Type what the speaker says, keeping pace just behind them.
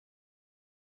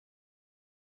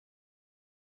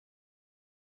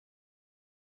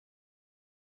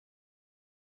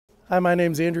Hi, my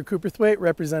name is Andrew Cooperthwaite,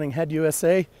 representing Head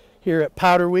USA here at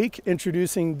Powder Week,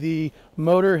 introducing the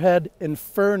Motorhead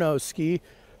Inferno ski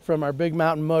from our Big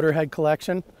Mountain Motorhead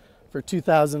collection for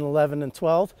 2011 and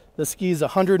 12. The ski is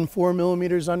 104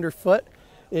 millimeters underfoot.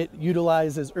 It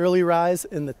utilizes early rise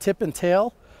in the tip and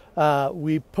tail.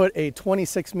 We put a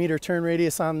 26-meter turn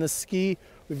radius on this ski.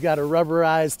 We've got a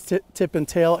rubberized tip and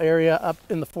tail area up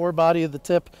in the forebody of the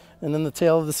tip and in the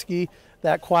tail of the ski.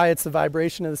 That quiets the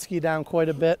vibration of the ski down quite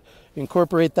a bit.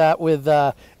 Incorporate that with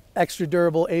extra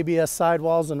durable ABS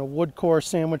sidewalls and a wood core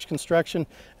sandwich construction,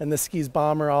 and the ski's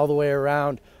bomber all the way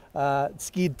around.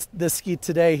 Skied this ski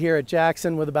today here at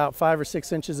Jackson with about 5 or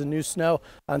 6 inches of new snow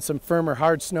on some firmer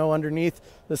hard snow underneath.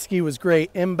 The ski was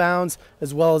great inbounds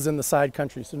as well as in the side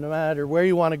country. So no matter where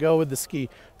you want to go with the ski,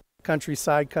 country,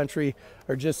 side country,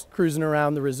 or just cruising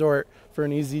around the resort for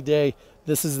an easy day,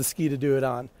 this is the ski to do it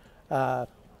on.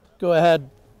 Go ahead,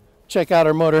 check out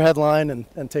our Motorhead line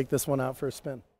and take this one out for a spin.